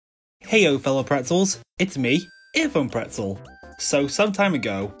Heyo fellow pretzels, it's me, Earphone Pretzel. So some time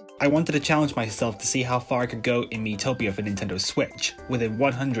ago, I wanted to challenge myself to see how far I could go in Miitopia for Nintendo Switch within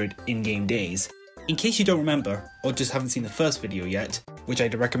 100 in-game days. In case you don't remember, or just haven't seen the first video yet, which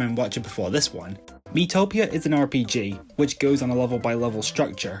I'd recommend watching before this one, Miitopia is an RPG which goes on a level by level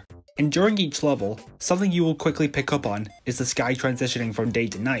structure. And during each level, something you will quickly pick up on is the sky transitioning from day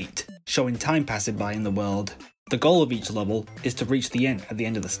to night, showing time passing by in the world. The goal of each level is to reach the inn at the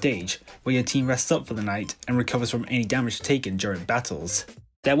end of the stage, where your team rests up for the night and recovers from any damage taken during battles.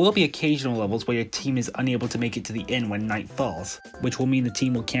 There will be occasional levels where your team is unable to make it to the inn when night falls, which will mean the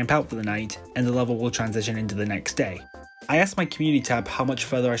team will camp out for the night and the level will transition into the next day. I asked my community tab how much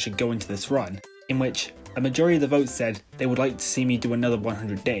further I should go into this run, in which a majority of the votes said they would like to see me do another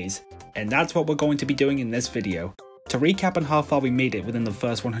 100 days, and that's what we're going to be doing in this video. To recap on how far we made it within the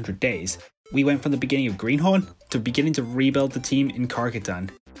first 100 days, we went from the beginning of Greenhorn to beginning to rebuild the team in Karkatan.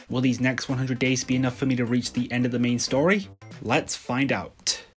 Will these next 100 days be enough for me to reach the end of the main story? Let's find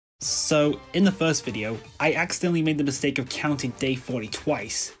out. So, in the first video, I accidentally made the mistake of counting day 40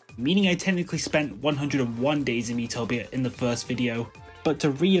 twice, meaning I technically spent 101 days in Miitopia in the first video. But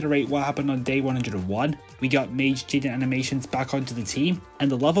to reiterate what happened on day 101, we got Mage Jaden animations back onto the team, and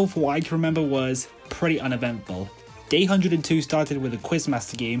the level for what I can remember was pretty uneventful. Day 102 started with a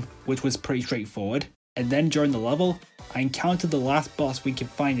Quizmaster game, which was pretty straightforward, and then during the level, I encountered the last boss we could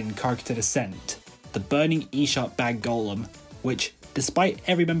find in Karkatan Ascent, the burning eShop bag golem, which, despite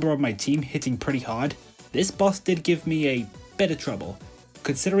every member of my team hitting pretty hard, this boss did give me a bit of trouble,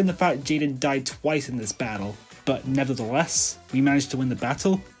 considering the fact Jaden died twice in this battle, but nevertheless, we managed to win the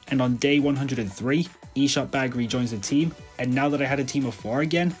battle, and on day 103, eShop bag rejoins the team, and now that I had a team of 4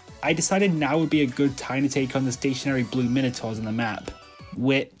 again, I decided now would be a good time to take on the stationary blue minotaurs on the map.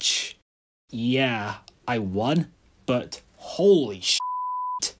 Which, yeah, I won, but holy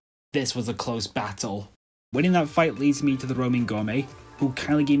shit, this was a close battle. Winning that fight leads me to the roaming gourmet, who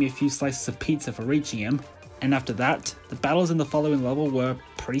kindly gave me a few slices of pizza for reaching him, and after that, the battles in the following level were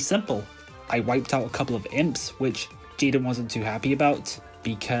pretty simple. I wiped out a couple of imps, which Jaden wasn't too happy about,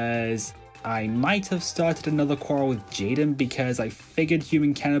 because I might have started another quarrel with Jaden because I figured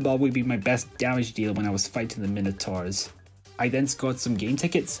Human Cannonball would be my best damage dealer when I was fighting the Minotaurs. I then scored some game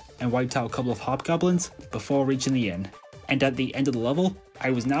tickets and wiped out a couple of hobgoblins before reaching the inn. And at the end of the level,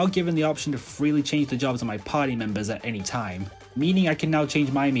 I was now given the option to freely change the jobs of my party members at any time, meaning I can now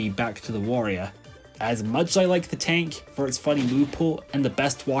change my me back to the warrior. As much as I like the tank for its funny move pool and the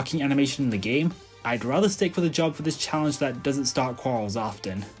best walking animation in the game, I'd rather stick with a job for this challenge that doesn't start quarrels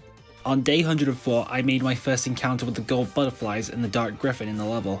often. On day 104, I made my first encounter with the gold butterflies and the dark griffin in the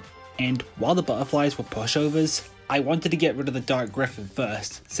level, and while the butterflies were pushovers, I wanted to get rid of the dark griffin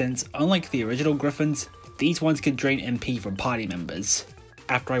first, since unlike the original griffins, these ones could drain MP from party members.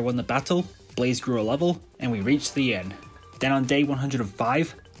 After I won the battle, Blaze grew a level, and we reached the inn. Then on day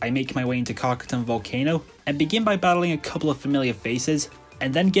 105, I make my way into Karkatan Volcano, and begin by battling a couple of familiar faces,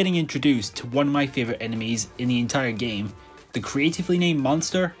 and then getting introduced to one of my favourite enemies in the entire game, the creatively named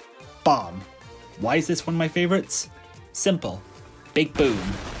monster, Bomb. Why is this one of my favourites? Simple. Big Boom,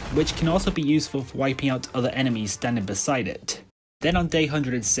 which can also be useful for wiping out other enemies standing beside it. Then on day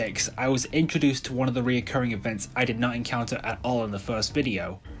 106, I was introduced to one of the reoccurring events I did not encounter at all in the first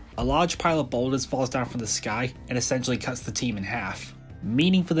video. A large pile of boulders falls down from the sky and essentially cuts the team in half,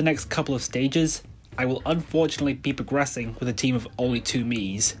 meaning for the next couple of stages, I will unfortunately be progressing with a team of only 2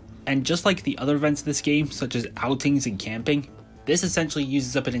 Miis. And just like the other events in this game, such as outings and camping, this essentially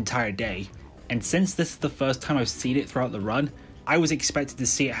uses up an entire day, and since this is the first time I've seen it throughout the run, I was expected to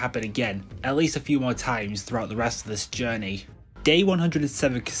see it happen again, at least a few more times throughout the rest of this journey. Day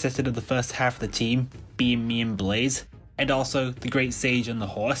 107 consisted of the first half of the team, being me and Blaze, and also the Great Sage and the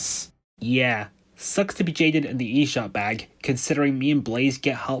Horse. Yeah, sucks to be Jaden and the eShop bag, considering me and Blaze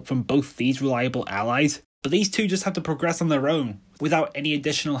get help from both these reliable allies, but these two just have to progress on their own, without any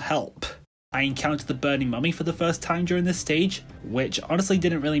additional help. I encountered the burning mummy for the first time during this stage, which honestly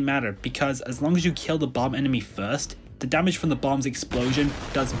didn't really matter because as long as you kill the bomb enemy first, the damage from the bomb's explosion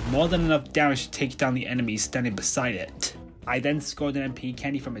does more than enough damage to take down the enemies standing beside it. I then scored an MP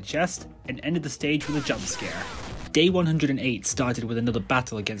candy from a chest and ended the stage with a jump scare. Day 108 started with another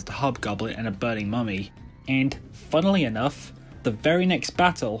battle against a hobgoblin and a burning mummy, and funnily enough, the very next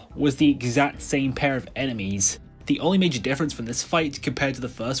battle was the exact same pair of enemies. The only major difference from this fight compared to the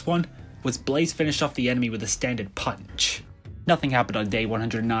first one was Blaze finished off the enemy with a standard punch. Nothing happened on day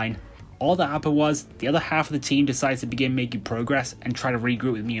 109. All that happened was, the other half of the team decides to begin making progress and try to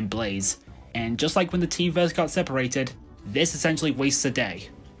regroup with me and Blaze. And just like when the team first got separated, this essentially wastes a day.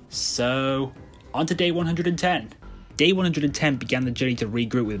 So, on to day 110. Day 110 began the journey to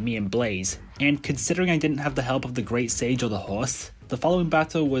regroup with me and Blaze, and considering I didn't have the help of the Great Sage or the horse, the following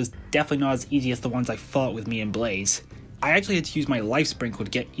battle was definitely not as easy as the ones I fought with me and Blaze. I actually had to use my life sprinkle to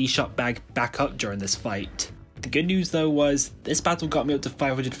get eShot Bag back up during this fight. The good news though was, this battle got me up to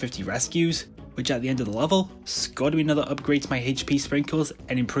 550 rescues, which at the end of the level, scored me another upgrade to my HP sprinkles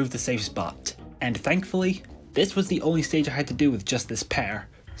and improved the safe spot. And thankfully, this was the only stage I had to do with just this pair.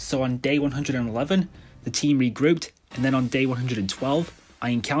 So on day 111, the team regrouped, and then on day 112, I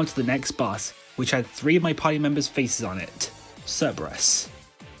encountered the next boss, which had 3 of my party members' faces on it. Cerberus.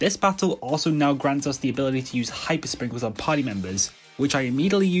 This battle also now grants us the ability to use hyper sprinkles on party members, which I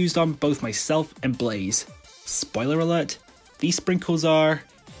immediately used on both myself and Blaze. Spoiler alert, these sprinkles are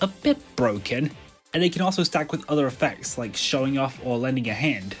a bit broken, and they can also stack with other effects like showing off or lending a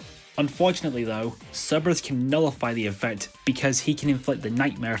hand. Unfortunately though, Cerberus can nullify the effect because he can inflict the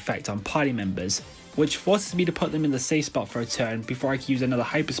nightmare effect on party members, which forces me to put them in the safe spot for a turn before I can use another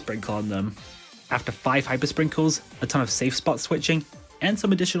hyper sprinkle on them. After 5 hyper sprinkles, a ton of safe spot switching, and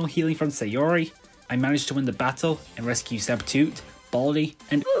some additional healing from Sayori, I managed to win the battle and rescue Sebtoot, Baldy,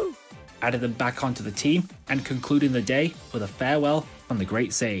 and added them back onto the team, and concluding the day with a farewell from the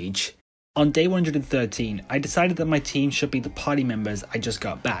Great Sage. On day 113, I decided that my team should be the party members I just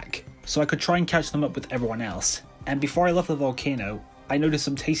got back, so I could try and catch them up with everyone else. And before I left the volcano, I noticed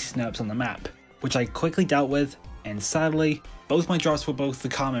some tasty snurps on the map, which I quickly dealt with, and sadly, both my drops were both the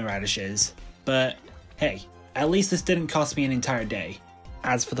common radishes. But hey, at least this didn't cost me an entire day.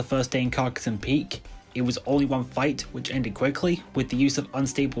 As for the first day in Carcassonne Peak, it was only one fight which ended quickly with the use of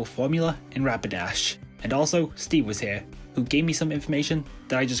Unstable Formula and Rapidash. And also, Steve was here, who gave me some information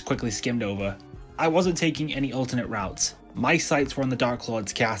that I just quickly skimmed over. I wasn't taking any alternate routes. My sights were on the Dark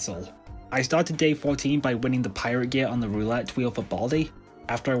Lord's castle. I started day 14 by winning the pirate gear on the roulette wheel for Baldy.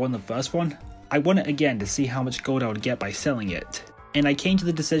 After I won the first one, I won it again to see how much gold I would get by selling it. And I came to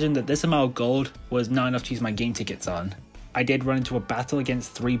the decision that this amount of gold was not enough to use my game tickets on. I did run into a battle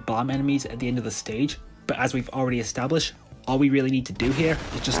against 3 bomb enemies at the end of the stage, but as we've already established, all we really need to do here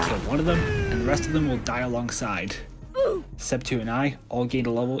is just kill one of them, and the rest of them will die alongside. Sebtoot and I all gained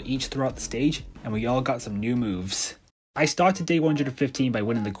a level each throughout the stage, and we all got some new moves. I started day 115 by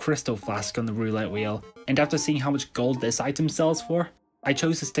winning the crystal flask on the roulette wheel, and after seeing how much gold this item sells for, I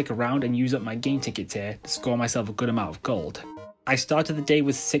chose to stick around and use up my game tickets here to score myself a good amount of gold. I started the day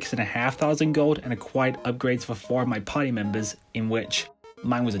with 6,500 gold and acquired upgrades for 4 of my party members, in which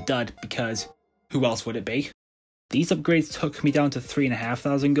mine was a dud because who else would it be? These upgrades took me down to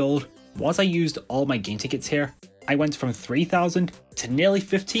 3,500 gold. Once I used all my game tickets here, I went from 3,000 to nearly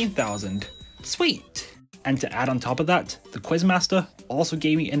 15,000. Sweet! And to add on top of that, the Quizmaster also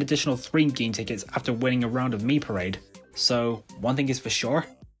gave me an additional 3 game tickets after winning a round of Mii Parade. So one thing is for sure,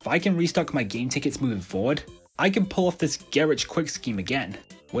 if I can restock my game tickets moving forward, I can pull off this get rich quick scheme again,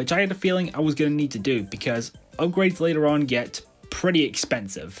 which I had a feeling I was going to need to do because upgrades later on get pretty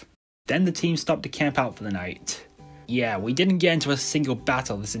expensive. Then the team stopped to camp out for the night. Yeah, we didn't get into a single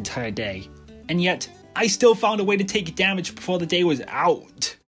battle this entire day, and yet I still found a way to take damage before the day was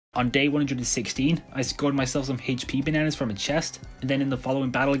out. On day 116, I scored myself some HP bananas from a chest, and then in the following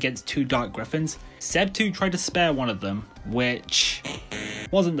battle against 2 Dark Griffins, Sebtoot tried to spare one of them, which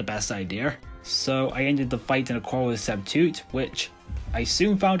wasn't the best idea. So I ended the fight in a quarrel with Sebtoot, which I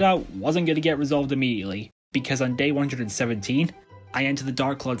soon found out wasn't going to get resolved immediately, because on day 117, I entered the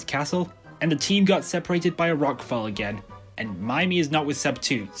Dark Lord's castle, and the team got separated by a rock fall again, and my Mii is not with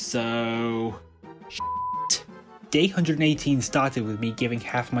Sebtoot, so shit. Day 118 started with me giving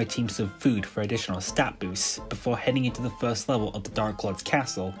half my team some food for additional stat boosts, before heading into the first level of the Dark Lord's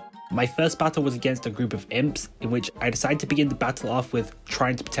castle. My first battle was against a group of imps, in which I decided to begin the battle off with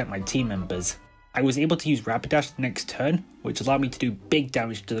trying to protect my team members. I was able to use Rapidash the next turn, which allowed me to do big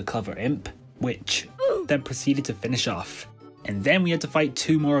damage to the clever imp, which then proceeded to finish off. And then we had to fight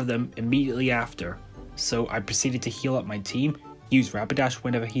 2 more of them immediately after, so I proceeded to heal up my team, use Rapidash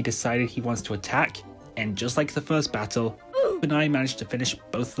whenever he decided he wants to attack, and just like the first battle, and I managed to finish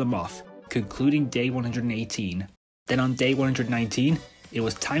both of them off, concluding day 118. Then on day 119, it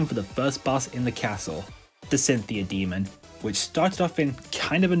was time for the first boss in the castle, the Cynthia Demon, which started off in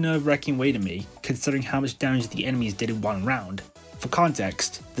kind of a nerve-wracking way to me, considering how much damage the enemies did in one round. For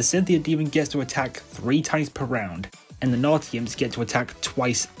context, the Cynthia Demon gets to attack 3 times per round, and the Naughty Imps get to attack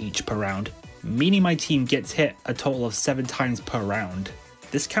twice each per round, meaning my team gets hit a total of 7 times per round.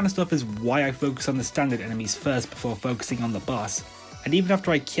 This kind of stuff is why I focus on the standard enemies first before focusing on the boss, and even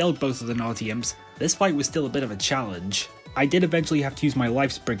after I killed both of the Naughty Imps, this fight was still a bit of a challenge. I did eventually have to use my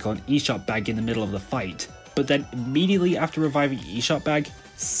life sprinkle and eShot Bag in the middle of the fight, but then immediately after reviving eShot Bag,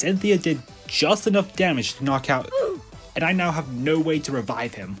 Cynthia did just enough damage to knock out and I now have no way to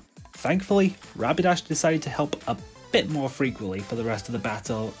revive him. Thankfully, Rapidash decided to help a bit more frequently for the rest of the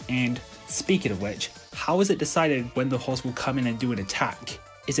battle, and speaking of which, how is it decided when the horse will come in and do an attack?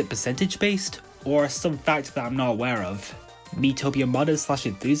 Is it percentage based, or some fact that I'm not aware of? Miitopia modders /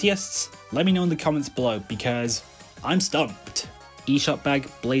 enthusiasts? Let me know in the comments below because I'm stumped. eShop Bag,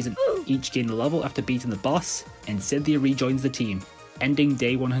 Blaze and each gain a level after beating the boss, and Cynthia rejoins the team, ending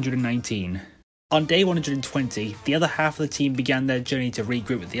day 119. On day 120, the other half of the team began their journey to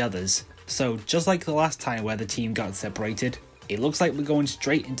regroup with the others, so just like the last time where the team got separated, it looks like we're going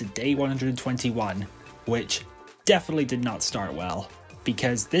straight into day 121, which definitely did not start well,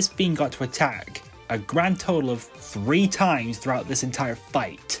 because this fiend got to attack a grand total of 3 times throughout this entire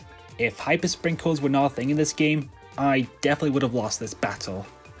fight. If Hyper Sprinkles were not a thing in this game, I definitely would have lost this battle.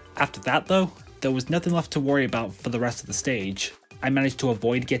 After that though, there was nothing left to worry about for the rest of the stage. I managed to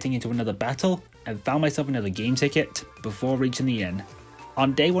avoid getting into another battle and found myself another game ticket before reaching the inn.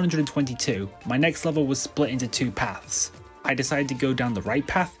 On day 122, my next level was split into 2 paths. I decided to go down the right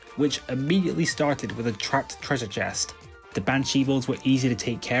path, which immediately started with a trapped treasure chest. The Banshee Wolves were easy to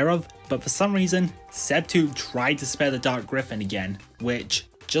take care of, but for some reason, Seb2 tried to spare the Dark Griffin again, which,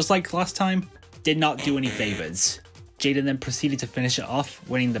 just like last time, did not do any favours. Jaden then proceeded to finish it off,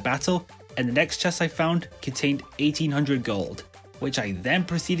 winning the battle, and the next chest I found contained 1800 gold, which I then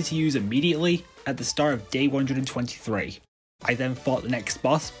proceeded to use immediately at the start of day 123. I then fought the next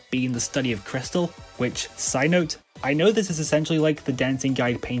boss, being the Study of Crystal, which, side note, I know this is essentially like the Dancing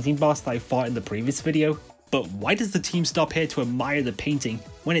Guide painting boss that I fought in the previous video, but why does the team stop here to admire the painting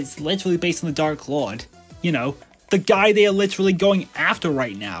when it's literally based on the Dark Lord? You know, the guy they are literally going after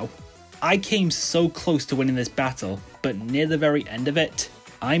right now. I came so close to winning this battle, but near the very end of it,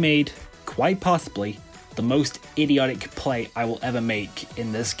 I made, quite possibly, the most idiotic play I will ever make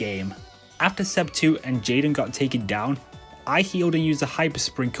in this game. After Seb2 and Jaden got taken down, I healed and used a Hyper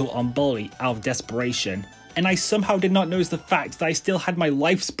Sprinkle on Bully out of desperation, and I somehow did not notice the fact that I still had my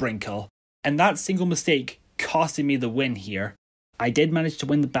Life Sprinkle, and that single mistake costing me the win here. I did manage to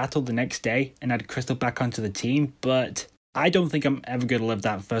win the battle the next day and add Crystal back onto the team, but I don't think I'm ever going to live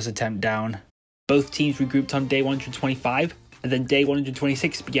that first attempt down. Both teams regrouped on day 125, and then day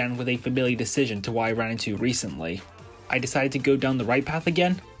 126 began with a familiar decision to what I ran into recently. I decided to go down the right path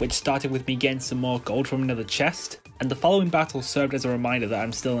again, which started with me getting some more gold from another chest, and the following battle served as a reminder that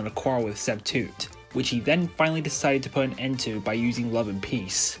I'm still in a quarrel with Seb2, which he then finally decided to put an end to by using Love and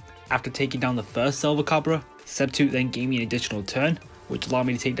Peace. After taking down the first Silver Cobra, Seb2 then gave me an additional turn, which allowed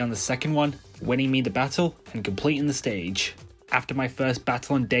me to take down the second one, winning me the battle and completing the stage. After my first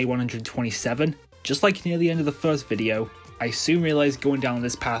battle on day 127, just like near the end of the first video, I soon realized going down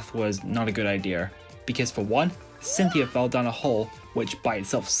this path was not a good idea, because for one, Cynthia fell down a hole, which by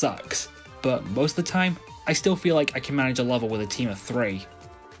itself sucks, but most of the time, I still feel like I can manage a level with a team of 3.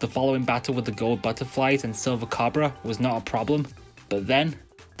 The following battle with the Gold Butterflies and Silver Cobra was not a problem, but then,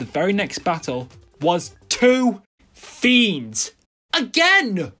 the very next battle was 2 fiends!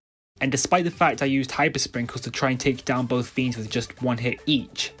 Again! And despite the fact I used Hyper Sprinkles to try and take down both fiends with just 1 hit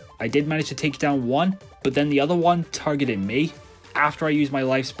each, I did manage to take down one, but then the other one targeted me after I used my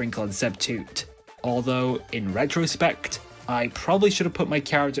Life Sprinkle on Seb2. Although, in retrospect, I probably should have put my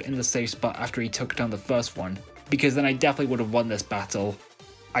character in the safe spot after he took down the first one, because then I definitely would have won this battle.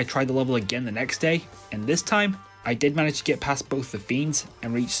 I tried the level again the next day, and this time, I did manage to get past both the fiends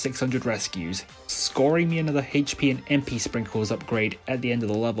and reach 600 rescues, scoring me another HP and MP Sprinkles upgrade at the end of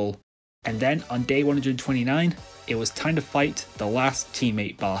the level. And then on day 129, it was time to fight the last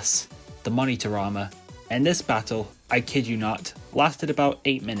teammate boss, the Monitorama. And this battle, I kid you not, lasted about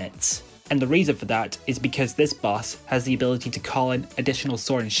 8 minutes. And the reason for that is because this boss has the ability to call in additional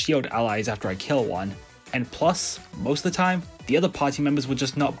sword and shield allies after I kill one. And plus, most of the time, the other party members were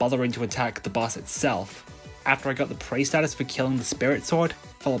just not bothering to attack the boss itself. After I got the praise status for killing the Spirit Sword,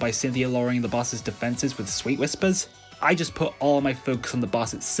 followed by Cynthia lowering the boss's defenses with Sweet Whispers, I just put all my focus on the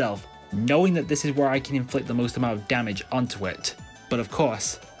boss itself, knowing that this is where I can inflict the most amount of damage onto it. But of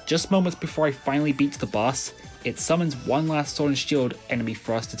course, just moments before I finally beat the boss, it summons one last sword and shield enemy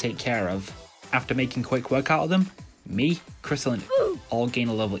for us to take care of. After making quick work out of them, me, Crystal and all gain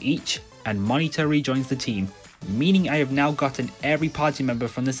a level each, and Monitor rejoins the team, meaning I have now gotten every party member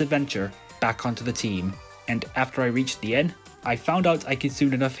from this adventure back onto the team. And after I reached the end, I found out I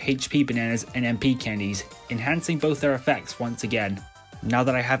consumed enough HP bananas and MP candies, enhancing both their effects once again. Now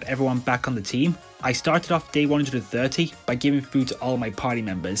that I have everyone back on the team, I started off day 130 by giving food to all my party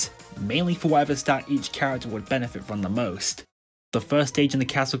members, mainly for whatever stat each character would benefit from the most. The first stage in the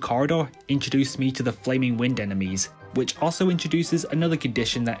castle corridor introduced me to the Flaming Wind enemies, which also introduces another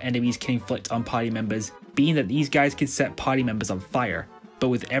condition that enemies can inflict on party members being that these guys can set party members on fire, but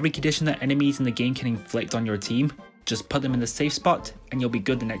with every condition that enemies in the game can inflict on your team, just put them in the safe spot and you'll be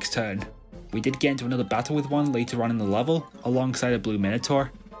good the next turn. We did get into another battle with one later on in the level, alongside a blue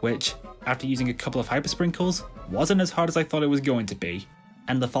minotaur, which, after using a couple of hyper sprinkles, wasn't as hard as I thought it was going to be,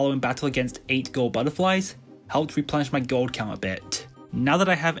 and the following battle against 8 gold butterflies helped replenish my gold count a bit. Now that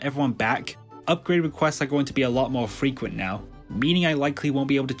I have everyone back, upgrade requests are going to be a lot more frequent now, meaning I likely won't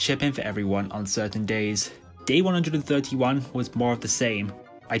be able to chip in for everyone on certain days. Day 131 was more of the same.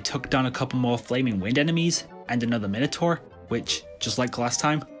 I took down a couple more flaming wind enemies and another minotaur, which, just like last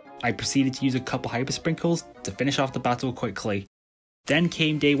time, I proceeded to use a couple hyper sprinkles to finish off the battle quickly. Then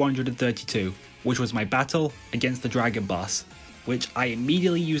came day 132, which was my battle against the dragon boss, which I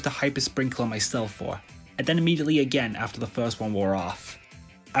immediately used a hyper sprinkle on myself for, and then immediately again after the first one wore off.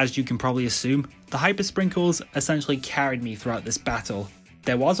 As you can probably assume, the hyper sprinkles essentially carried me throughout this battle.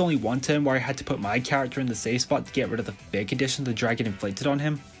 There was only one turn where I had to put my character in the safe spot to get rid of the fear condition the dragon inflicted on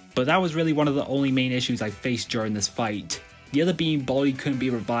him, but that was really one of the only main issues I faced during this fight. The other being Bolly couldn't be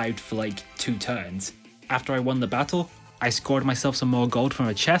revived for like 2 turns. After I won the battle, I scored myself some more gold from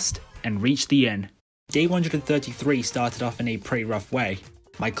a chest and reached the inn. Day 133 started off in a pretty rough way.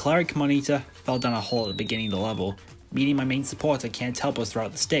 My cleric Myand fell down a hole at the beginning of the level, meaning my main supporter can't help us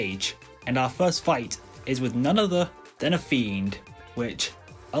throughout the stage, and our first fight is with none other than a fiend, which,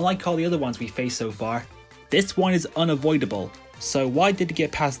 unlike all the other ones we faced so far, this one is unavoidable. So what I did to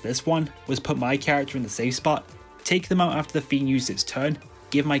get past this one was put my character in the safe spot, take them out after the fiend used its turn,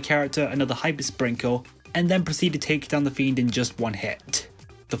 give my character another hyper sprinkle, and then proceed to take down the fiend in just one hit.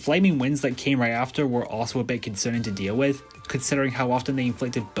 The flaming winds that came right after were also a bit concerning to deal with, considering how often they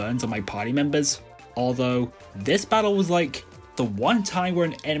inflicted burns on my party members, although this battle was like the one time where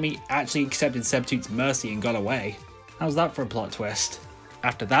an enemy actually accepted Sebtute's mercy and got away. How's that for a plot twist?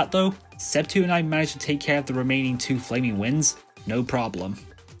 After that though, Sebtute and I managed to take care of the remaining 2 flaming winds, no problem.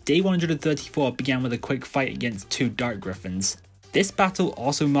 Day 134 began with a quick fight against 2 dark griffins. This battle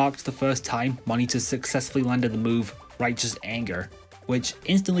also marked the first time Myand successfully landed the move Righteous Anger, which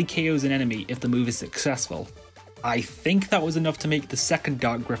instantly KOs an enemy if the move is successful. I think that was enough to make the second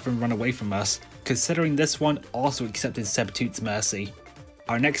dark griffin run away from us, considering this one also accepted Sebtute's mercy.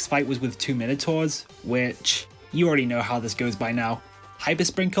 Our next fight was with 2 minotaurs, which, you already know how this goes by now. Hyper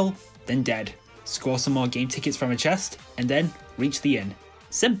sprinkle, then dead. Score some more game tickets from a chest, and then reach the inn.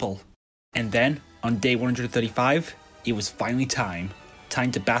 Simple. And then, on day 135, it was finally time.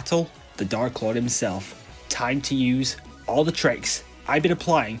 Time to battle the Dark Lord himself. Time to use all the tricks I've been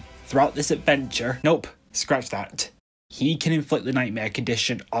applying throughout this adventure. Nope, scratch that. He can inflict the nightmare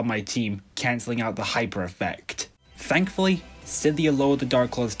condition on my team, cancelling out the hyper effect. Thankfully, Cynthia lowered the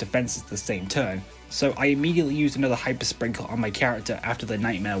Dark Lord's defenses the same turn, so I immediately used another hyper sprinkle on my character after the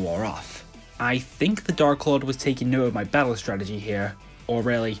nightmare wore off. I think the Dark Lord was taking note of my battle strategy here, or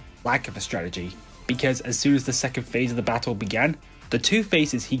really, lack of a strategy, because as soon as the second phase of the battle began, the 2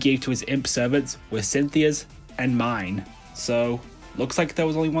 faces he gave to his imp servants were Cynthia's and mine, so looks like there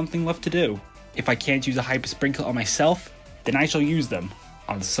was only one thing left to do. If I can't use a hyper sprinkle on myself, then I shall use them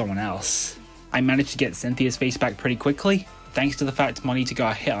on someone else. I managed to get Cynthia's face back pretty quickly, thanks to the fact Myand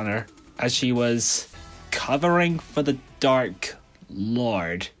got a hit on her, as she was covering for the Dark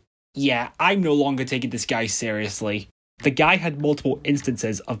Lord. Yeah, I'm no longer taking this guy seriously. The guy had multiple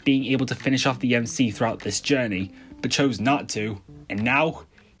instances of being able to finish off the MC throughout this journey, but chose not to, and now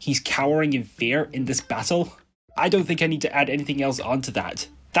he's cowering in fear in this battle? I don't think I need to add anything else onto that.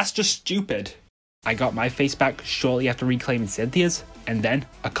 That's just stupid. I got my face back shortly after reclaiming Cynthia's, and then,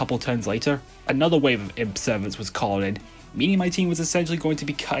 a couple turns later, another wave of imp servants was called in, meaning my team was essentially going to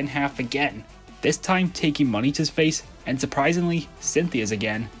be cut in half again. This time taking Myand's face, and surprisingly, Cynthia's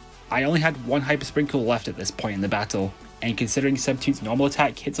again. I only had 1 hyper sprinkle left at this point in the battle, and considering Sebtute's normal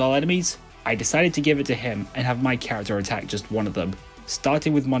attack hits all enemies, I decided to give it to him and have my character attack just one of them,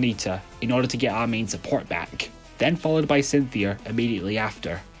 starting with Myand in order to get our main support back, then followed by Cynthia immediately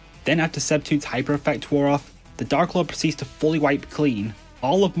after. Then after Sebtute's hyper effect wore off, the Dark Lord proceeds to fully wipe clean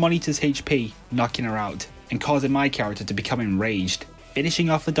all of Myand's HP, knocking her out, and causing my character to become enraged, finishing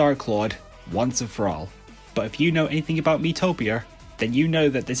off the Dark Lord once and for all. But if you know anything about Miitopia, then you know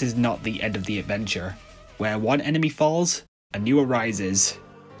that this is not the end of the adventure. Where one enemy falls, a new arises.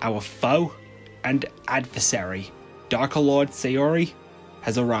 Our foe and adversary, Dark Lord Sayori,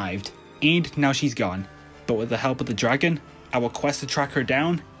 has arrived, and now she's gone. But with the help of the dragon, our quest to track her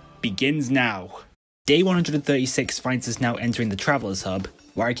down begins now. Day 136 finds us now entering the Traveler's Hub,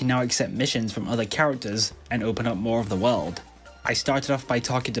 where I can now accept missions from other characters and open up more of the world. I started off by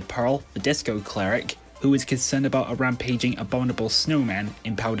talking to Pearl, the Disco Cleric, who is concerned about a rampaging abominable snowman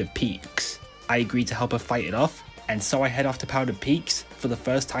in Powdered Peaks. I agreed to help her fight it off, and so I head off to Powdered Peaks for the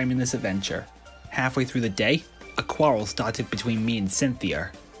first time in this adventure. Halfway through the day, a quarrel started between me and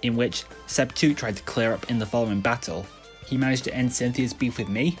Cynthia, in which Seb2 tried to clear up in the following battle. He managed to end Cynthia's beef with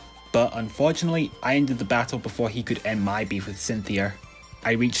me, but unfortunately I ended the battle before he could end my beef with Cynthia.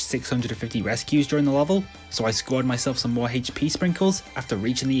 I reached 650 rescues during the level, so I scored myself some more HP sprinkles after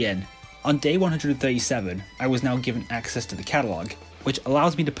reaching the inn. On day 137, I was now given access to the catalogue, which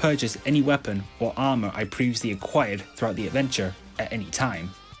allows me to purchase any weapon or armour I previously acquired throughout the adventure at any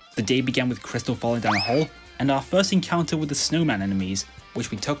time. The day began with Crystal falling down a hole, and our first encounter with the snowman enemies, which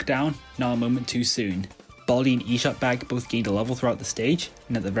we took down not a moment too soon. Baldy and eShop Bag both gained a level throughout the stage,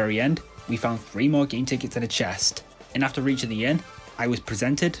 and at the very end, we found 3 more game tickets and a chest. And after reaching the inn, I was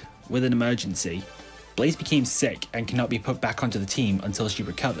presented with an emergency. Blaze became sick and cannot be put back onto the team until she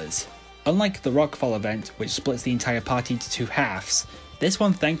recovers. Unlike the Rockfall event, which splits the entire party into 2 halves, this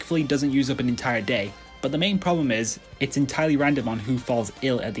one thankfully doesn't use up an entire day, but the main problem is, it's entirely random on who falls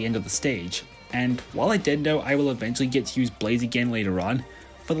ill at the end of the stage. And while I did know I will eventually get to use Blaze again later on,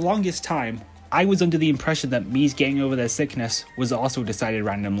 for the longest time, I was under the impression that Mii's getting over their sickness was also decided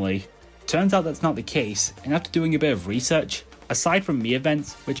randomly. Turns out that's not the case, and after doing a bit of research, aside from Mii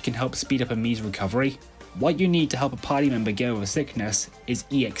events, which can help speed up a Mii's recovery, what you need to help a party member get over sickness is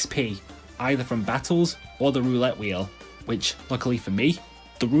EXP, either from battles or the roulette wheel, which, luckily for me,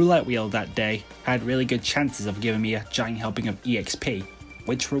 the roulette wheel that day had really good chances of giving me a giant helping of EXP,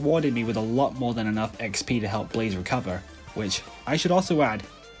 which rewarded me with a lot more than enough XP to help Blaze recover, which I should also add,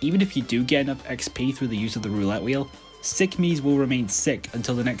 even if you do get enough XP through the use of the roulette wheel, sick Miis will remain sick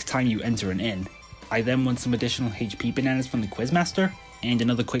until the next time you enter an inn. I then won some additional HP bananas from the Quizmaster, and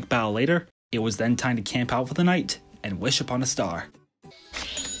another quick battle later, it was then time to camp out for the night and wish upon a star.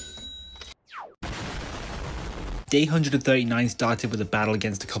 Day 139 started with a battle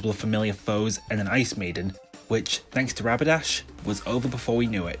against a couple of familiar foes and an Ice Maiden, which, thanks to Rapidash, was over before we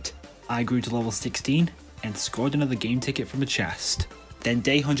knew it. I grew to level 16 and scored another game ticket from a chest. Then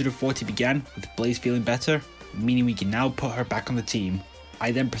day 140 began with Blaze feeling better, meaning we can now put her back on the team.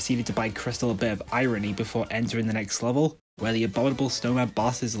 I then proceeded to buy Crystal a bit of irony before entering the next level, where the abominable snowman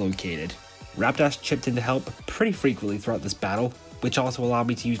boss is located. Rapidash chipped in to help pretty frequently throughout this battle, which also allowed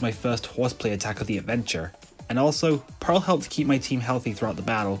me to use my first horseplay attack of the adventure. And also, Pearl helped keep my team healthy throughout the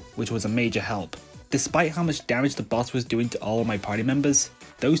battle, which was a major help. Despite how much damage the boss was doing to all of my party members,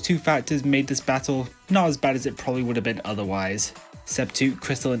 those 2 factors made this battle not as bad as it probably would have been otherwise. Seb2,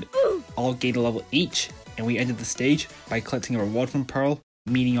 Crystal and all gained a level each, and we ended the stage by collecting a reward from Pearl,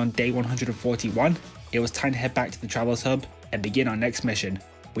 meaning on day 141, it was time to head back to the Traveler's Hub and begin our next mission,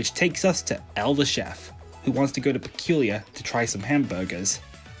 which takes us to El the Chef, who wants to go to Peculiar to try some hamburgers.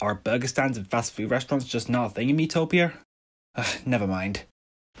 Are burger stands and fast food restaurants just not a thing in Miitopia? Never mind.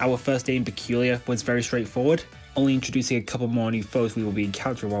 Our first day in Peculiar was very straightforward, only introducing a couple more new foes we will be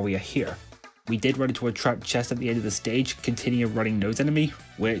encountering while we are here. We did run into a trapped chest at the end of the stage containing a running nose enemy,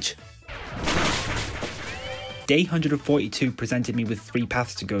 which... Day 142 presented me with 3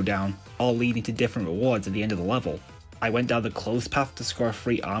 paths to go down, all leading to different rewards at the end of the level. I went down the closed path to score a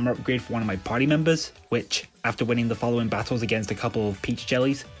free armor upgrade for one of my party members, which, after winning the following battles against a couple of peach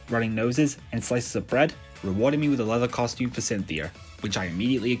jellies, running noses, and slices of bread, rewarded me with a leather costume for Cynthia, which I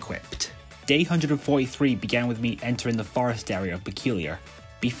immediately equipped. Day 143 began with me entering the forest area of Peculiar.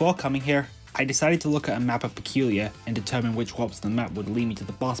 Before coming here, I decided to look at a map of Peculiar and determine which warps on the map would lead me to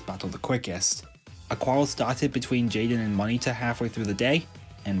the boss battle the quickest. A quarrel started between Jaden and Monita halfway through the day,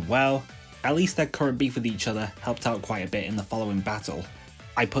 and well, at least their current beef with each other helped out quite a bit in the following battle.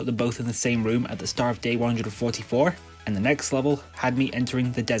 I put them both in the same room at the start of day 144, and the next level had me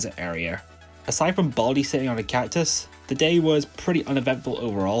entering the desert area. Aside from Baldy sitting on a cactus, the day was pretty uneventful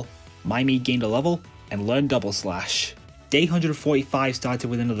overall. My Mii gained a level and learned Double Slash. Day 145 started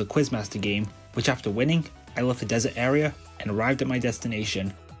with another Quizmaster game, which after winning, I left the desert area and arrived at my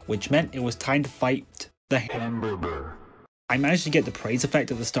destination, which meant it was time to fight the hamburger. I managed to get the praise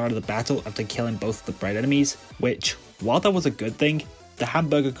effect at the start of the battle after killing both of the bread enemies, which, while that was a good thing, the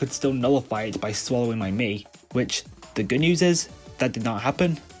hamburger could still nullify it by swallowing my Mii, which, the good news is, that did not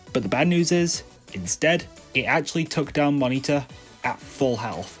happen, but the bad news is, instead, it actually took down Monita at full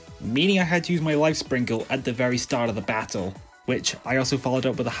health, meaning I had to use my life sprinkle at the very start of the battle, which I also followed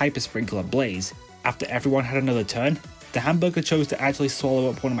up with a hyper sprinkle at Blaze. After everyone had another turn, the hamburger chose to actually swallow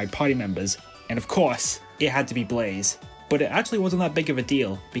up one of my party members, and of course, it had to be Blaze. But it actually wasn't that big of a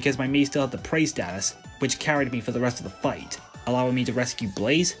deal, because my Mii still had the praise status, which carried me for the rest of the fight, allowing me to rescue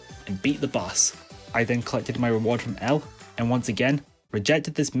Blaze and beat the boss. I then collected my reward from L, and once again,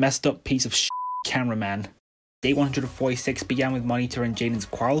 rejected this messed up piece of cameraman. Day 146 began with Monitor and Jaden's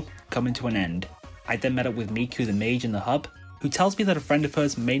quarrel coming to an end. I then met up with Miku the mage in the hub, who tells me that a friend of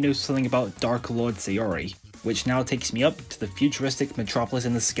hers may know something about Dark Lord Sayori, which now takes me up to the futuristic metropolis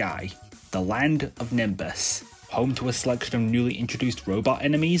in the sky, the land of Nimbus, home to a selection of newly introduced robot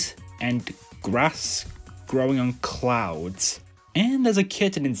enemies, and grass growing on clouds. And there's a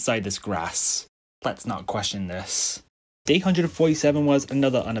kitten inside this grass. Let's not question this. Day 147 was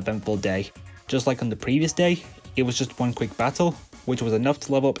another uneventful day. Just like on the previous day, it was just one quick battle, which was enough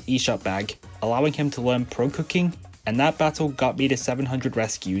to level up eShop Bag, allowing him to learn pro cooking, and that battle got me to 700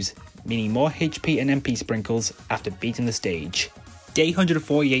 rescues, meaning more HP and MP sprinkles after beating the stage. Day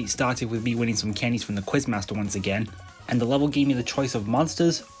 148 started with me winning some candies from the Quizmaster once again, and the level gave me the choice of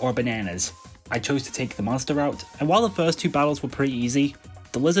monsters or bananas. I chose to take the monster route, and while the first two battles were pretty easy,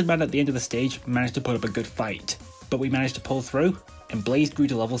 the lizard man at the end of the stage managed to put up a good fight, but we managed to pull through, and Blaze grew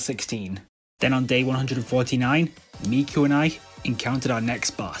to level 16. Then on day 149, Miku and I encountered our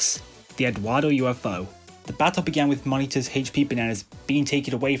next boss, the Eduardo UFO. The battle began with Monitor's HP bananas being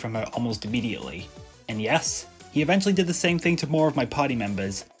taken away from her almost immediately. And yes, he eventually did the same thing to more of my party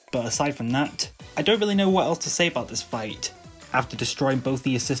members, but aside from that, I don't really know what else to say about this fight. After destroying both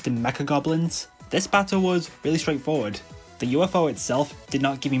the assistant mecha goblins, this battle was really straightforward. The UFO itself did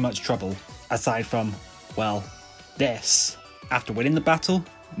not give me much trouble, aside from, well, this. After winning the battle,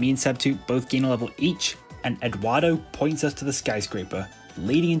 me and Sebtu both gain a level each, and Eduardo points us to the skyscraper,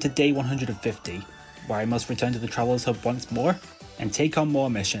 leading into day 150, where I must return to the Travelers Hub once more, and take on more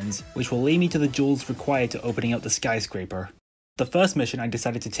missions, which will lead me to the jewels required to opening up the skyscraper. The first mission I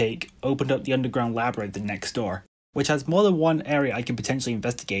decided to take opened up the underground labyrinth next door, which has more than one area I can potentially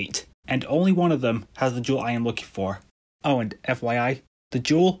investigate, and only one of them has the jewel I am looking for. Oh, and FYI, the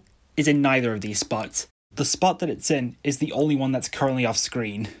jewel is in neither of these spots. The spot that it's in is the only one that's currently off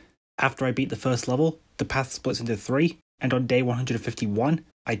screen. After I beat the first level, the path splits into 3, and on day 151,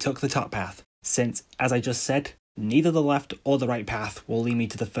 I took the top path, since, as I just said, neither the left or the right path will lead me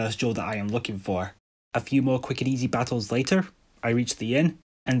to the first jewel that I am looking for. A few more quick and easy battles later, I reached the inn,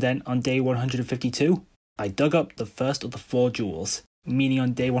 and then on day 152, I dug up the first of the 4 jewels, meaning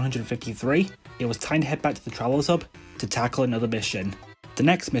on day 153, it was time to head back to the Travelers Hub to tackle another mission. The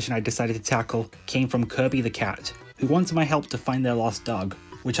next mission I decided to tackle came from Kirby the cat, who wants my help to find their lost dog,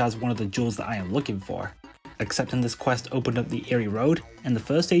 which has one of the jewels that I am looking for. Accepting this quest opened up the Eerie Road, and the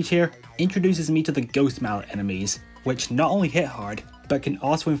first stage here introduces me to the Ghost Mallet enemies, which not only hit hard, but can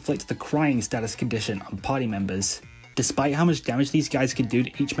also inflict the crying status condition on party members. Despite how much damage these guys can do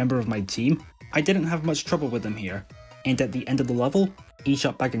to each member of my team, I didn't have much trouble with them here, and at the end of the level,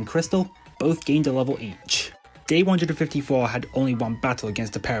 eShop Bag and Crystal both gained a level each. Day 154 had only one battle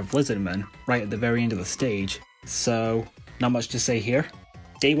against a pair of lizardmen right at the very end of the stage, so not much to say here.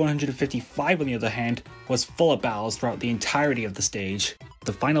 Day 155 on the other hand was full of battles throughout the entirety of the stage.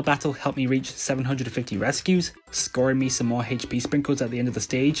 The final battle helped me reach 750 rescues, scoring me some more HP sprinkles at the end of the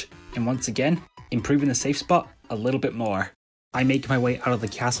stage, and once again, improving the safe spot a little bit more. I make my way out of the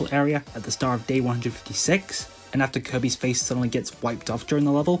castle area at the start of day 156, and after Kirby's face suddenly gets wiped off during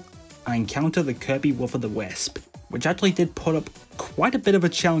the level, I encounter the Kirby Will-o'-the-Wisp, which actually did put up quite a bit of a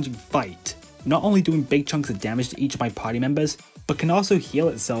challenging fight, not only doing big chunks of damage to each of my party members, but can also heal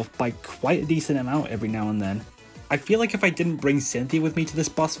itself by quite a decent amount every now and then. I feel like if I didn't bring Cynthia with me to this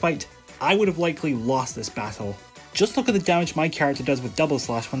boss fight, I would have likely lost this battle. Just look at the damage my character does with double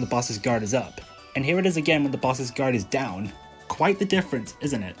slash when the boss's guard is up, and here it is again when the boss's guard is down. Quite the difference,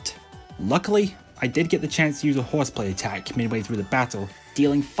 isn't it? Luckily, I did get the chance to use a horseplay attack midway through the battle,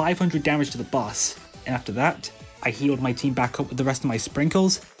 dealing 500 damage to the boss, and after that, I healed my team back up with the rest of my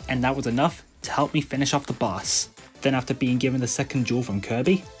sprinkles, and that was enough to help me finish off the boss. Then after being given the second jewel from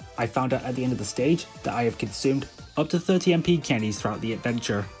Kirby, I found out at the end of the stage that I have consumed up to 30 MP candies throughout the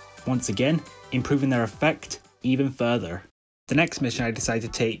adventure, once again improving their effect even further. The next mission I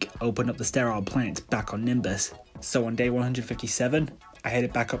decided to take opened up the sterile planet back on Nimbus, so on day 157, I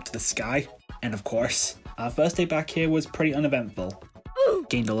headed back up to the sky, and of course, our first day back here was pretty uneventful.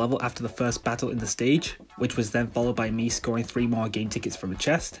 Gained a level after the first battle in the stage, which was then followed by me scoring 3 more game tickets from a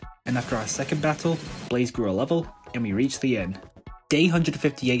chest, and after our second battle, Blaze grew a level, and we reached the inn. Day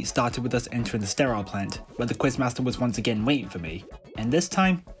 158 started with us entering the sterile plant, where the Quizmaster was once again waiting for me, and this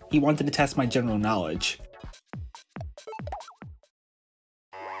time, he wanted to test my general knowledge.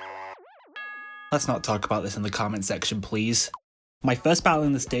 Let's not talk about this in the comment section, please. My first battle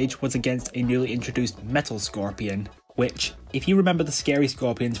in the stage was against a newly introduced Metal Scorpion, which, if you remember the scary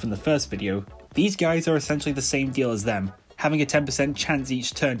scorpions from the first video, these guys are essentially the same deal as them, having a 10% chance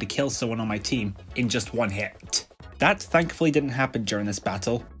each turn to kill someone on my team in just one hit. That thankfully didn't happen during this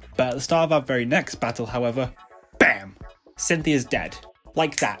battle, but at the start of our very next battle, however, BAM! Cynthia's dead.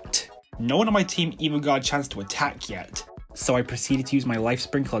 Like that. No one on my team even got a chance to attack yet. So I proceeded to use my life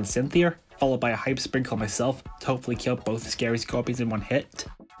sprinkle on Cynthia, followed by a hype sprinkle on myself to hopefully kill both the scary scorpions in one hit,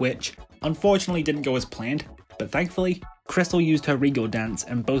 which unfortunately didn't go as planned, but thankfully, Crystal used her regal dance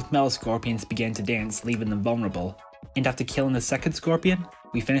and both male scorpions began to dance, leaving them vulnerable. And after killing the second scorpion,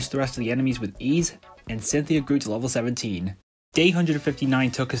 we finished the rest of the enemies with ease, and Cynthia grew to level 17. Day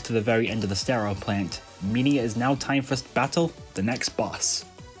 159 took us to the very end of the sterile plant, meaning it is now time for us to battle the next boss,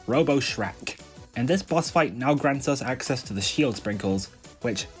 Robo Shrek. And this boss fight now grants us access to the shield sprinkles,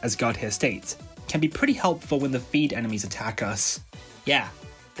 which, as God here states, can be pretty helpful when the feed enemies attack us. Yeah,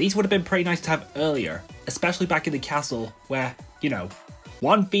 these would have been pretty nice to have earlier, especially back in the castle where, you know,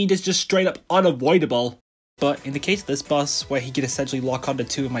 one feed is just straight up unavoidable. But in the case of this boss, where he could essentially lock onto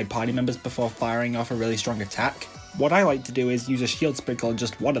 2 of my party members before firing off a really strong attack, what I like to do is use a shield sprinkle on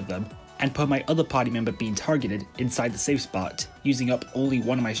just one of them, and put my other party member being targeted inside the safe spot, using up only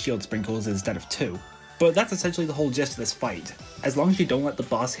one of my shield sprinkles instead of 2. But that's essentially the whole gist of this fight. As long as you don't let the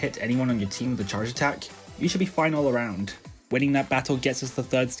boss hit anyone on your team with a charge attack, you should be fine all around. Winning that battle gets us the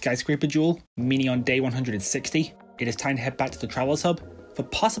 3rd skyscraper jewel, meaning on day 160, it is time to head back to the Travelers Hub for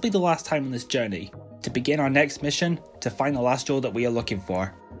possibly the last time on this journey, to begin our next mission to find the last jewel that we are looking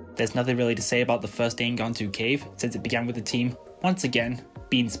for. There's nothing really to say about the first day in Gontu Cave, since it began with the team, once again,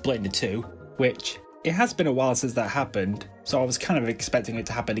 being split into 2, which, it has been a while since that happened, so I was kind of expecting it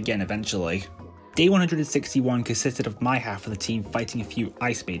to happen again eventually. Day 161 consisted of my half of the team fighting a few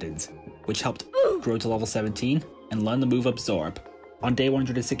Ice Maidens, which helped grow to level 17 and learn the move Absorb. On day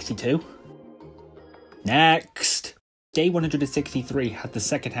 162, next! Day 163 had the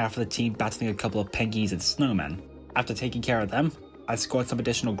second half of the team battling a couple of Pengies and Snowmen. After taking care of them, I scored some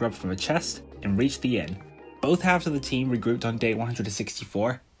additional grub from a chest and reached the inn. Both halves of the team regrouped on day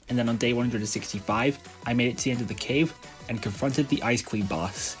 164, and then on day 165, I made it to the end of the cave and confronted the Ice Queen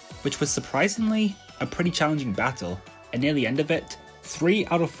boss, which was surprisingly a pretty challenging battle, and near the end of it, 3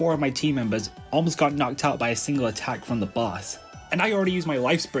 out of 4 of my team members almost got knocked out by a single attack from the boss. And I already used my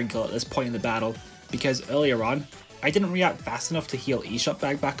life sprinkle at this point in the battle, because earlier on, I didn't react fast enough to heal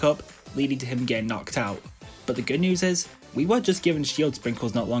Eshop back up, leading to him getting knocked out. But the good news is, we were just given shield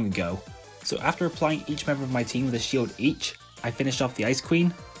sprinkles not long ago, so after applying each member of my team with a shield each, I finished off the Ice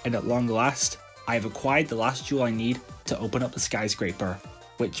Queen, and at long last, I have acquired the last jewel I need to open up the skyscraper.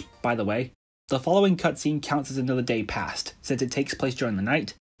 Which, by the way, the following cutscene counts as another day passed, since it takes place during the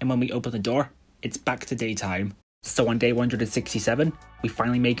night, and when we open the door, it's back to daytime. So on day 167, we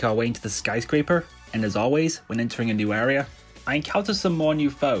finally make our way into the skyscraper, and as always, when entering a new area, I encounter some more new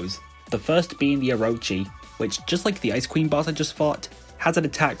foes, the first being the Orochi, which, just like the Ice Queen boss I just fought, has an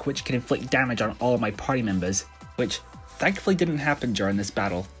attack which can inflict damage on all of my party members, which thankfully didn't happen during this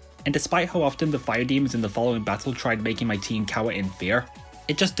battle. And despite how often the fire demons in the following battle tried making my team cower in fear,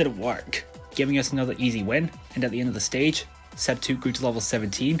 it just didn't work, giving us another easy win, and at the end of the stage, Seb2 grew to level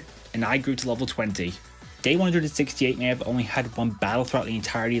 17, and I grew to level 20. Day 168 may have only had one battle throughout the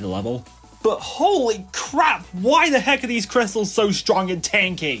entirety of the level, but holy crap, why the heck are these crystals so strong and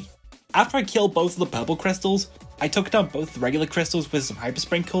tanky? After I killed both of the purple crystals, I took down both the regular crystals with some hyper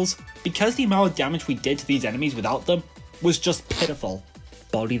sprinkles, because the amount of damage we did to these enemies without them was just pitiful.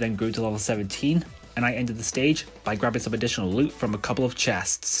 Baldi then grew to level 17, and I ended the stage by grabbing some additional loot from a couple of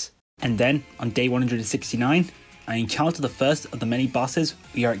chests. And then, on day 169, I encountered the first of the many bosses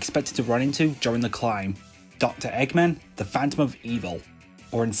we are expected to run into during the climb, Dr. Eggman, the Phantom of Evil.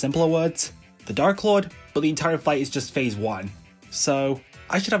 Or in simpler words, the Dark Lord, but the entire fight is just phase 1. So,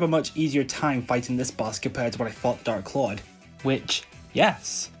 I should have a much easier time fighting this boss compared to when I fought Dark Lord. Which,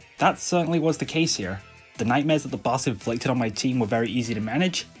 yes, that certainly was the case here. The nightmares that the boss inflicted on my team were very easy to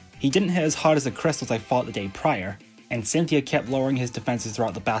manage, he didn't hit as hard as the crystals I fought the day prior, and Cynthia kept lowering his defenses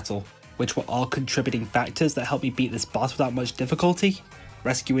throughout the battle, which were all contributing factors that helped me beat this boss without much difficulty,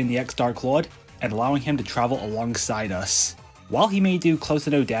 rescuing the ex-Dark Lord, and allowing him to travel alongside us. While he may do close to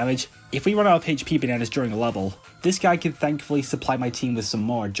no damage, if we run out of HP bananas during a level, this guy can thankfully supply my team with some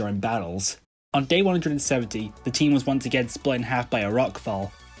more during battles. On day 170, the team was once again split in half by a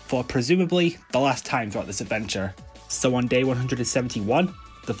rockfall, for presumably the last time throughout this adventure. So on day 171,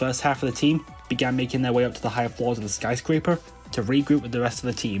 the first half of the team began making their way up to the higher floors of the skyscraper to regroup with the rest of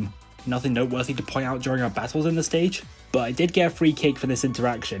the team. Nothing noteworthy to point out during our battles in the stage, but I did get a free cake for this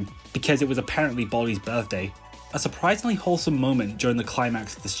interaction, because it was apparently Baldi's birthday. A surprisingly wholesome moment during the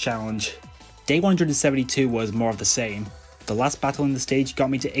climax of this challenge. Day 172 was more of the same. The last battle in the stage got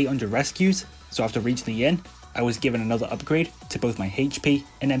me to 800 rescues, so after reaching the inn, I was given another upgrade to both my HP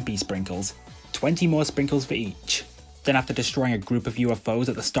and MP sprinkles, 20 more sprinkles for each. Then after destroying a group of UFOs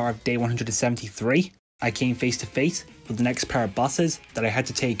at the start of day 173, I came face to face with the next pair of bosses that I had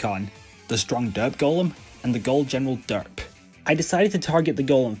to take on, the strong Derp Golem and the Gold General Derp. I decided to target the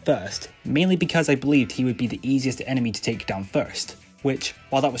Golem first, mainly because I believed he would be the easiest enemy to take down first, which,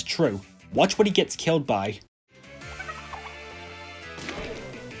 while that was true, watch what he gets killed by.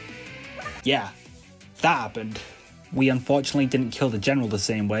 Yeah, that happened. We unfortunately didn't kill the General the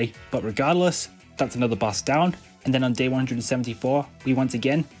same way, but regardless, that's another boss down, and then on day 174, we once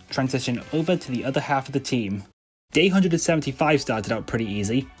again transition over to the other half of the team. Day 175 started out pretty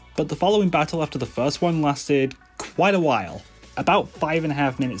easy, but the following battle after the first one lasted quite a while, about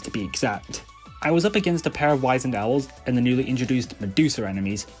 5.5 minutes to be exact. I was up against a pair of Wizened Owls and the newly introduced Medusa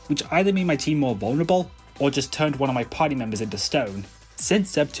enemies, which either made my team more vulnerable, or just turned one of my party members into stone.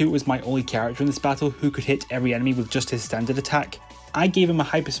 Since Zeb2 was my only character in this battle who could hit every enemy with just his standard attack, I gave him a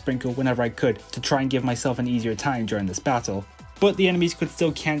Hyper Sprinkle whenever I could to try and give myself an easier time during this battle, but the enemies could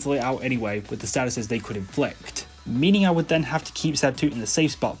still cancel it out anyway with the statuses they could inflict, meaning I would then have to keep Zeb2 in the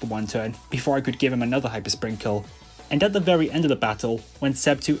safe spot for one turn before I could give him another Hyper Sprinkle. And at the very end of the battle, when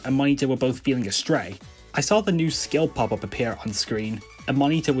Zeb2 and Myand were both feeling astray, I saw the new skill pop-up appear on screen, and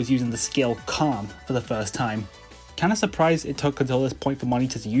Myand was using the skill Calm for the first time. Kinda surprised it took until this point for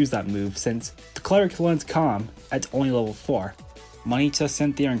Myand to use that move, since the cleric learns Calm at only level 4. Myand,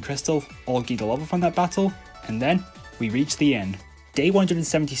 Cynthia and Crystal all gained a level from that battle, and then we reached the end. Day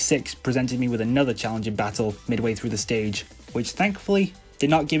 176 presented me with another challenging battle midway through the stage, which thankfully did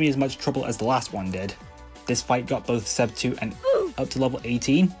not give me as much trouble as the last one did. This fight got both Zeb2 and up to level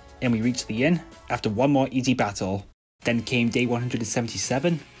 18, and we reached the end after one more easy battle. Then came day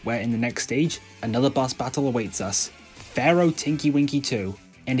 177, where in the next stage, another boss battle awaits us, Pharaoh Tinky Winky 2.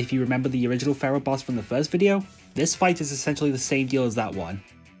 And if you remember the original Pharaoh boss from the first video, this fight is essentially the same deal as that one.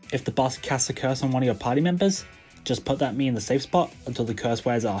 If the boss casts a curse on one of your party members, just put that me in the safe spot until the curse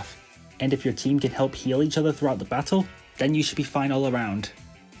wears off. And if your team can help heal each other throughout the battle, then you should be fine all around.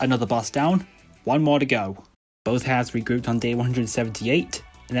 Another boss down, one more to go. Both halves regrouped on day 178,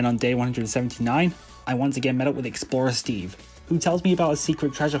 and then on day 179, I once again met up with Explorer Steve, who tells me about a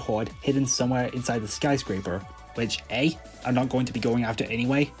secret treasure hoard hidden somewhere inside the skyscraper, which A, I'm not going to be going after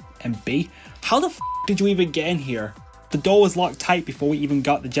anyway, and B, how the f did you even get in here? The door was locked tight before we even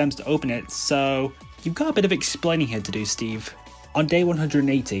got the gems to open it, so you've got a bit of explaining here to do, Steve. On day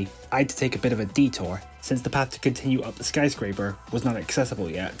 180, I had to take a bit of a detour, since the path to continue up the skyscraper was not accessible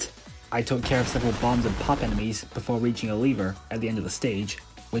yet. I took care of several bombs and pop enemies before reaching a lever at the end of the stage,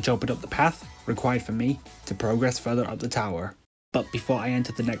 which opened up the path required for me to progress further up the tower. But before I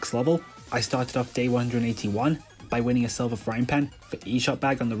entered the next level, I started off day 181 by winning a silver frying pan for eShop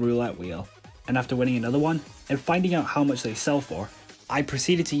bag on the roulette wheel, and after winning another one and finding out how much they sell for, I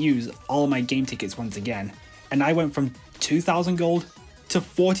proceeded to use all of my game tickets once again, and I went from 2,000 gold to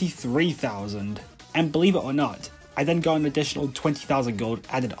 43,000. And believe it or not, I then got an additional 20,000 gold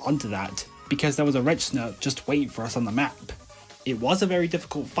added onto that, because there was a rich snurp just waiting for us on the map. It was a very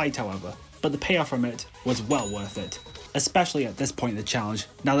difficult fight however, but the payoff from it was well worth it, especially at this point in the challenge,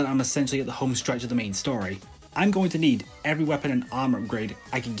 now that I'm essentially at the home stretch of the main story. I'm going to need every weapon and armor upgrade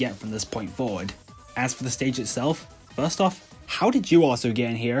I can get from this point forward. As for the stage itself, first off, how did you also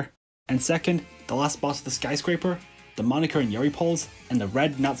get in here? And second, the last boss of the skyscraper, the Monica and Yuri poles, and the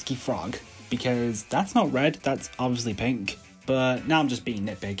red Natsuki frog, because that's not red, that's obviously pink. But now I'm just being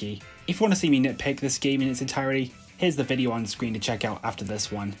nitpicky. If you want to see me nitpick this game in its entirety, here's the video on screen to check out after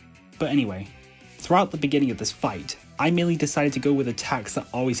this one. But anyway, throughout the beginning of this fight, I mainly decided to go with attacks that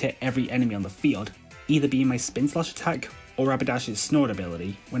always hit every enemy on the field, either being my Spin Slash attack or Rabadash's Snort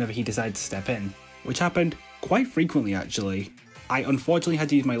ability whenever he decided to step in, which happened quite frequently actually. I unfortunately had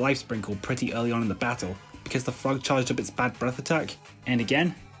to use my Life Sprinkle pretty early on in the battle because the frog charged up its bad breath attack, and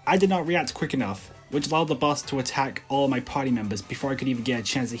again, I did not react quick enough, which allowed the boss to attack all of my party members before I could even get a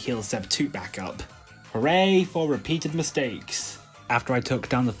chance to heal Zeb2 back up. Hooray for repeated mistakes! After I took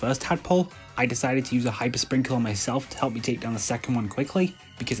down the first tadpole, I decided to use a Hyper Sprinkle on myself to help me take down the second one quickly,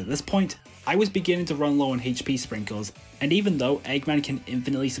 because at this point, I was beginning to run low on HP sprinkles, and even though Eggman can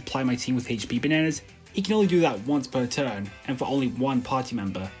infinitely supply my team with HP bananas, he can only do that once per turn, and for only one party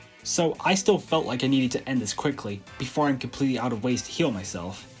member. So I still felt like I needed to end this quickly, before I'm completely out of ways to heal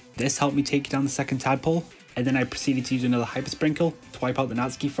myself. This helped me take down the second tadpole, and then I proceeded to use another Hyper Sprinkle to wipe out the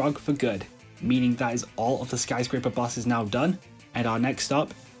Natsuki frog for good, meaning that is all of the skyscraper bosses now done, and our next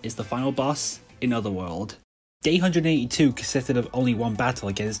stop is the final boss in Otherworld. Day 182 consisted of only one battle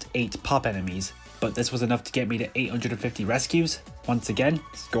against 8 pop enemies, but this was enough to get me to 850 rescues, once again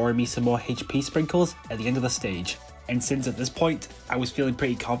scoring me some more HP sprinkles at the end of the stage. and since at this point, I was feeling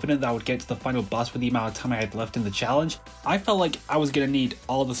pretty confident that I would get to the final boss with the amount of time I had left in the challenge, I felt like I was gonna need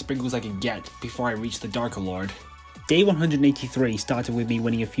all the sprinkles I could get before I reached the Darker Lord. Day 183 started with me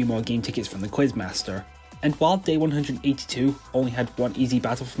winning a few more game tickets from the Quizmaster, and while day 182 only had one easy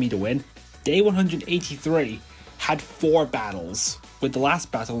battle for me to win, day 183 had 4 battles, with the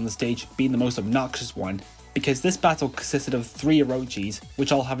last battle on the stage being the most obnoxious one, because this battle consisted of 3 Orochis,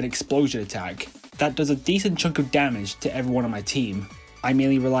 which all have an explosion attack that does a decent chunk of damage to everyone on my team. I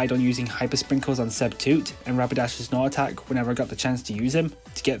mainly relied on using Hyper Sprinkles on Sebtoot and Rabadash's no attack whenever I got the chance to use him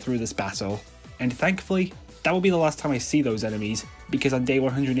to get through this battle, and thankfully, that will be the last time I see those enemies, because on day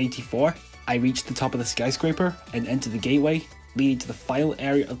 184, I reached the top of the skyscraper and entered the gateway, leading to the final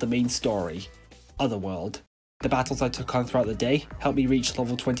area of the main story, Otherworld. The battles I took on throughout the day helped me reach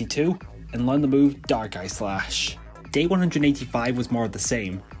level 22 and learn the move Dark Eye Slash. Day 185 was more of the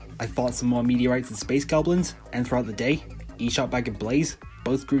same. I fought some more meteorites and space goblins, and throughout the day, E-Shot Bag and Blaze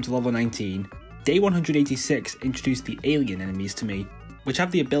both grew to level 19. Day 186 introduced the alien enemies to me, which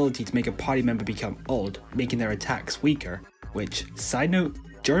have the ability to make a party member become old, making their attacks weaker, which, side note,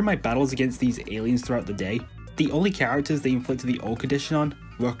 during my battles against these aliens throughout the day, the only characters they inflicted the old condition on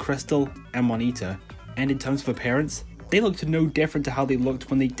were Crystal and Monita, and in terms of appearance, they looked no different to how they looked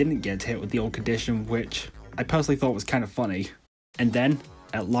when they didn't get hit with the old condition, which I personally thought was kind of funny. And then,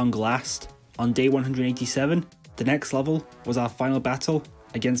 at long last, on day 187, the next level was our final battle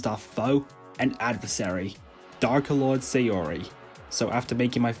against our foe and adversary, Darker Lord Sayori. So after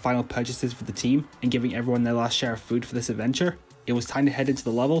making my final purchases for the team and giving everyone their last share of food for this adventure, it was time to head into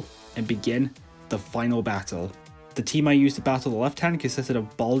the level and begin the final battle. The team I used to battle the left hand consisted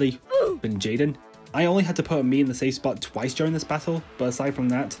of Baldy and Jaden. I only had to put me in the safe spot twice during this battle, but aside from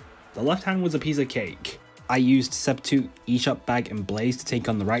that, the left hand was a piece of cake. I used Sebtoot, E-Shot Bag and Blaze to take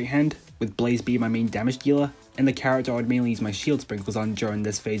on the right hand, with Blaze being my main damage dealer, and the character I would mainly use my shield sprinkles on during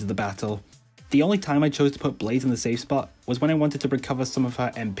this phase of the battle. The only time I chose to put Blaze in the safe spot was when I wanted to recover some of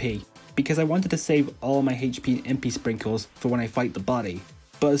her MP, because I wanted to save all my HP and MP sprinkles for when I fight the body.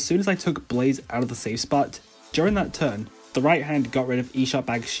 But as soon as I took Blaze out of the safe spot, during that turn, the right hand got rid of E-Shot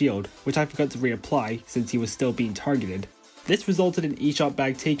Bag's shield, which I forgot to reapply since he was still being targeted. This resulted in E-Shot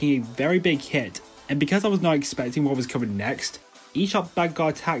Bag taking a very big hit, and because I was not expecting what was coming next, E-Shot Bag got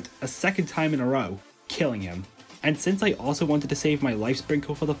attacked a second time in a row, killing him. And since I also wanted to save my life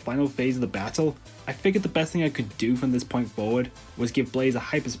sprinkle for the final phase of the battle, I figured the best thing I could do from this point forward was give Blaze a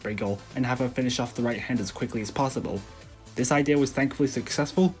hyper sprinkle and have her finish off the right hand as quickly as possible. This idea was thankfully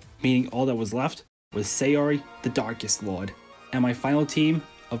successful, meaning all that was left was Sayori, the Darkest Lord, and my final team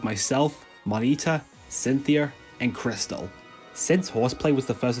of myself, Monita, Cynthia, and Crystal. Since Horseplay was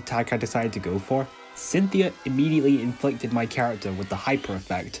the first attack I decided to go for, Cynthia immediately inflicted my character with the hyper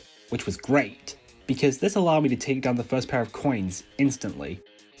effect, which was great, because this allowed me to take down the first pair of coins instantly.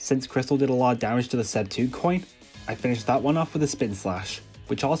 Since Crystal did a lot of damage to the Sebtoot coin, I finished that one off with a Spin Slash,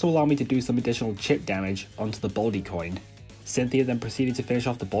 which also allowed me to do some additional chip damage onto the Baldy coin. Cynthia then proceeded to finish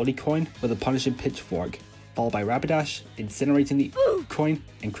off the Baldy coin with a punishing Pitchfork, followed by Rapidash incinerating the coin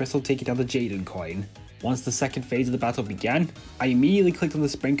and Crystal taking down the Jaden coin. Once the second phase of the battle began, I immediately clicked on the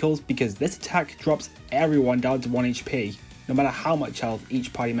sprinkles because this attack drops everyone down to 1 HP, no matter how much health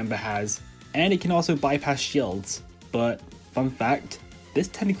each party member has. And it can also bypass shields, but fun fact, this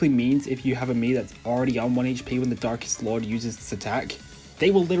technically means if you have a Mii that's already on 1 HP when the Darkest Lord uses this attack,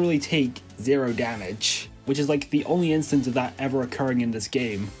 they will literally take 0 damage, which is like the only instance of that ever occurring in this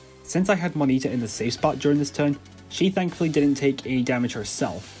game. Since I had Monita in the safe spot during this turn, she thankfully didn't take any damage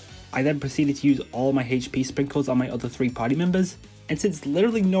herself. I then proceeded to use all my HP sprinkles on my other 3 party members, and since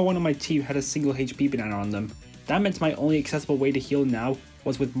literally no one on my team had a single HP banana on them, that meant my only accessible way to heal now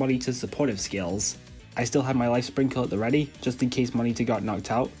was with Monita's supportive skills. I still had my life sprinkle at the ready, just in case Monita got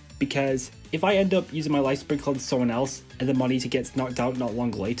knocked out, because if I end up using my life sprinkle on someone else and then Monita gets knocked out not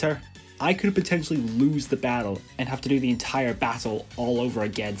long later, I could potentially lose the battle and have to do the entire battle all over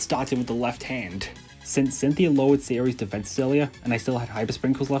again, starting with the left hand. Since Cynthia lowered Sayori's defenses earlier and I still had hyper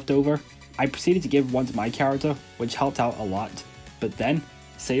sprinkles left over, I proceeded to give one to my character, which helped out a lot. But then,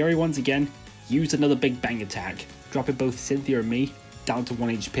 Sayori once again used another big bang attack, dropping both Cynthia and me down to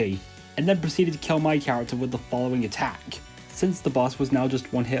 1 HP, and then proceeded to kill my character with the following attack. Since the boss was now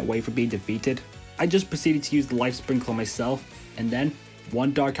just 1 hit away from being defeated, I just proceeded to use the life sprinkle on myself, and then,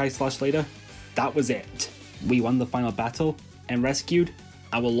 1 Dark Eye Slash later, that was it. We won the final battle, and rescued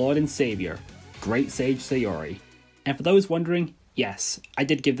our Lord and Saviour, Great Sage Sayori. And for those wondering, yes, I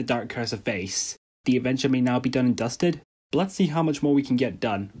did give the Dark Curse a face. The adventure may now be done and dusted, but let's see how much more we can get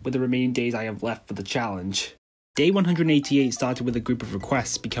done with the remaining days I have left for the challenge. Day 188 started with a group of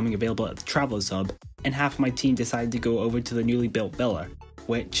requests becoming available at the Travelers Hub, and half of my team decided to go over to the newly built villa,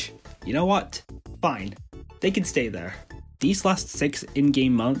 which, you know what? Fine. They can stay there. These last 6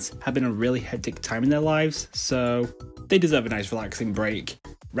 in-game months have been a really hectic time in their lives, so they deserve a nice relaxing break.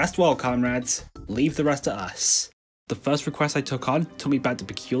 Rest well, comrades. Leave the rest to us. The first request I took on took me back to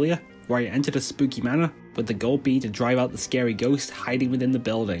Peculiar, where I entered a spooky manor, with the goal being to drive out the scary ghost hiding within the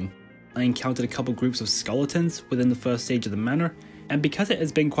building. I encountered a couple groups of skeletons within the first stage of the manor, and because it has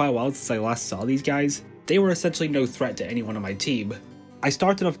been quite a while since I last saw these guys, they were essentially no threat to anyone on my team. I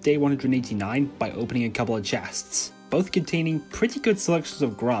started off day 189 by opening a couple of chests, both containing pretty good selections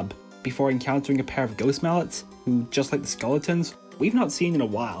of grub, before encountering a pair of ghost mallets, who, just like the skeletons, we've not seen in a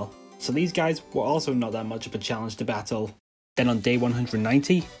while, so these guys were also not that much of a challenge to battle. Then on day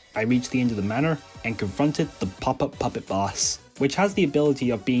 190, I reached the end of the manor and confronted the pop-up puppet boss, which has the ability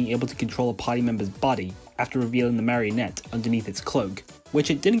of being able to control a party member's body after revealing the marionette underneath its cloak,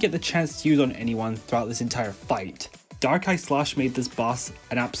 which it didn't get the chance to use on anyone throughout this entire fight. Dark Eye Slash made this boss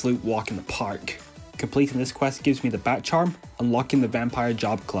an absolute walk in the park. Completing this quest gives me the Bat Charm, unlocking the Vampire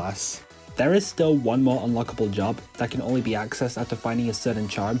Job class. There is still one more unlockable job that can only be accessed after finding a certain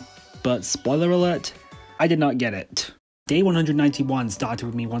charm, but spoiler alert, I did not get it. Day 191 started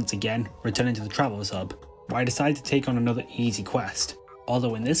with me once again returning to the Travelers Hub, where I decided to take on another easy quest,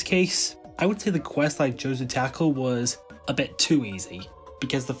 although in this case, I would say the quest I chose to tackle was a bit too easy,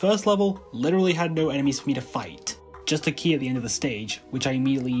 because the first level literally had no enemies for me to fight, just a key at the end of the stage, which I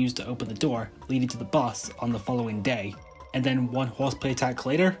immediately used to open the door leading to the boss on the following day, and then one horseplay attack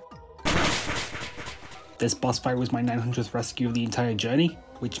later. This boss fight was my 900th rescue of the entire journey,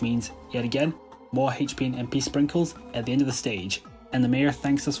 which means, yet again, more HP and MP sprinkles at the end of the stage, and the mayor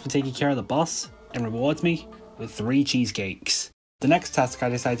thanks us for taking care of the boss, and rewards me with 3 cheesecakes. The next task I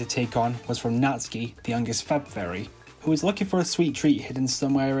decided to take on was from Natsuki, the youngest Feb Fairy, who was looking for a sweet treat hidden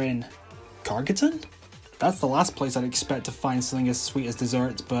somewhere in Cargaton? That's the last place I'd expect to find something as sweet as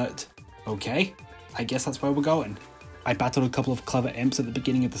dessert, but okay, I guess that's where we're going. I battled a couple of clever imps at the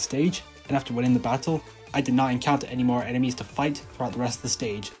beginning of the stage, and after winning the battle, I did not encounter any more enemies to fight throughout the rest of the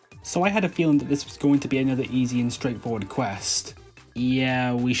stage, so I had a feeling that this was going to be another easy and straightforward quest.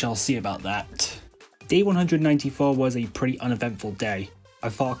 Yeah, we shall see about that. Day 194 was a pretty uneventful day. I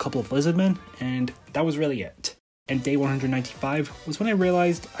fought a couple of lizardmen, and that was really it. And day 195 was when I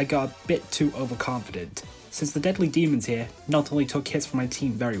realised I got a bit too overconfident, since the deadly demons here not only took hits from my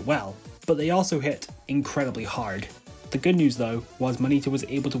team very well, but they also hit incredibly hard. The good news though was Manita was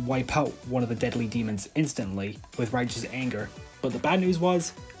able to wipe out one of the deadly demons instantly with Righteous Anger, but the bad news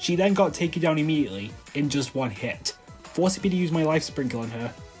was she then got taken down immediately in just one hit, forcing me to use my life sprinkle on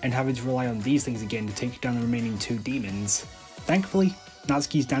her and having to rely on these things again to take down the remaining 2 demons. Thankfully,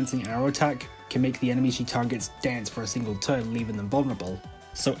 Natsuki's dancing arrow attack can make the enemies she targets dance for a single turn, leaving them vulnerable.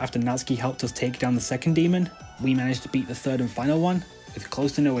 So after Natsuki helped us take down the second demon, we managed to beat the third and final one with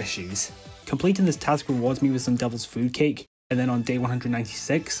close to no issues. Completing this task rewards me with some Devil's Food Cake, and then on day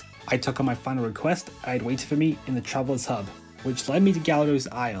 196, I took on my final request I had waited for me in the Travelers Hub, which led me to Galado's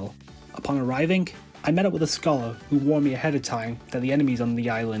Isle. Upon arriving, I met up with a scholar who warned me ahead of time that the enemies on the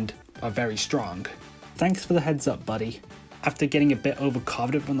island are very strong. Thanks for the heads up, buddy. After getting a bit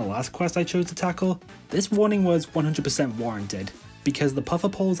overconfident from the last quest I chose to tackle, this warning was 100% warranted, because the puffer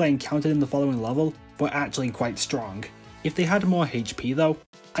poles I encountered in the following level were actually quite strong. If they had more HP though,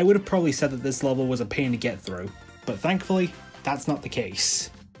 I would have probably said that this level was a pain to get through, but thankfully, that's not the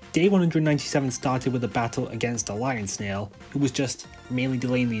case. Day 197 started with a battle against a lion snail, who was just merely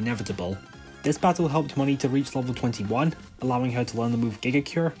delaying the inevitable. This battle helped Money to reach level 21, allowing her to learn the move Giga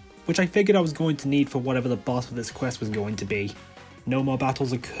Cure, which I figured I was going to need for whatever the boss of this quest was going to be. No more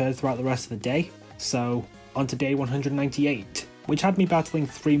battles occurred throughout the rest of the day, so on to day 198, which had me battling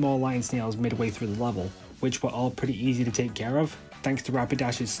 3 more lion snails midway through the level, which were all pretty easy to take care of, thanks to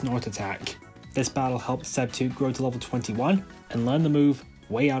Rapidash's snort attack. This battle helped Seb2 grow to level 21 and learn the move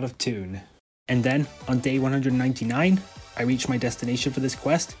Way Out of Tune. And then, on day 199, I reached my destination for this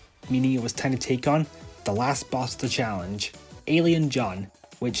quest, meaning it was time to take on the last boss of the challenge, Alien John,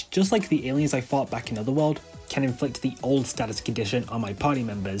 which, just like the aliens I fought back in Otherworld, can inflict the old status condition on my party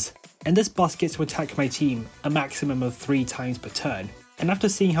members. And this boss gets to attack my team a maximum of 3 times per turn, and after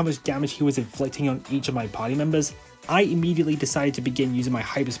seeing how much damage he was inflicting on each of my party members, I immediately decided to begin using my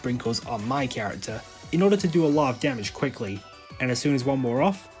Hyper Sprinkles on my character, in order to do a lot of damage quickly, and as soon as one wore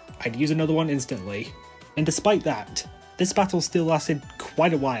off, I'd use another one instantly. And despite that, this battle still lasted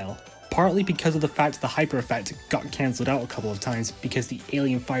quite a while, partly because of the fact the hyper effect got cancelled out a couple of times because the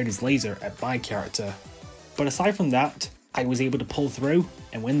alien fired his laser at my character. But aside from that, I was able to pull through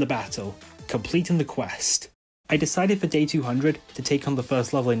and win the battle, completing the quest. I decided for day 200 to take on the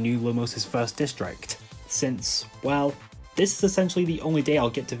first level in New Lumos' first district, since, well, this is essentially the only day I'll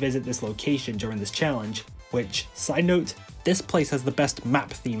get to visit this location during this challenge, which, side note, this place has the best map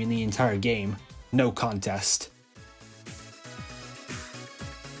theme in the entire game. No contest.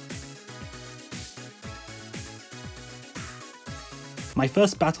 My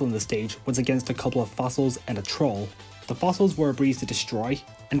first battle in the stage was against a couple of fossils and a troll. The fossils were a breeze to destroy,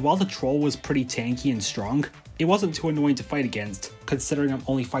 and while the troll was pretty tanky and strong, it wasn't too annoying to fight against, considering I'm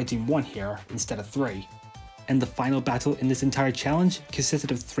only fighting one here instead of 3. And the final battle in this entire challenge consisted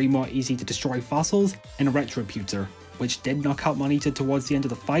of 3 more easy to destroy fossils and a retroputer, which did knock out Myand towards the end of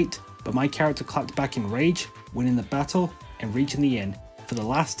the fight, but my character clapped back in rage, winning the battle and reaching the inn, for the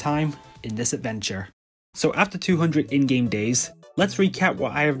last time in this adventure. So after 200 in-game days, let's recap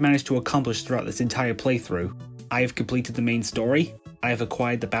what I have managed to accomplish throughout this entire playthrough. I have completed the main story, I have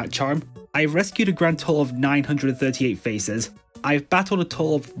acquired the Bat Charm, I have rescued a grand total of 938 faces, I have battled a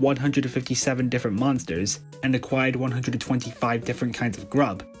total of 157 different monsters, and acquired 125 different kinds of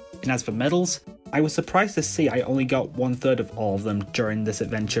grub. And as for medals, I was surprised to see I only got 1/3 of all of them during this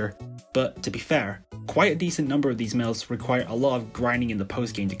adventure. But to be fair, quite a decent number of these medals require a lot of grinding in the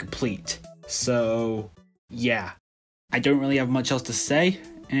post-game to complete. So yeah, I don't really have much else to say,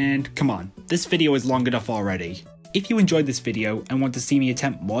 and come on, this video is long enough already. If you enjoyed this video and want to see me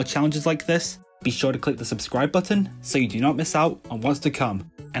attempt more challenges like this, be sure to click the subscribe button so you do not miss out on what's to come.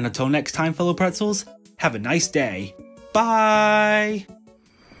 And until next time, fellow pretzels, have a nice day. Bye!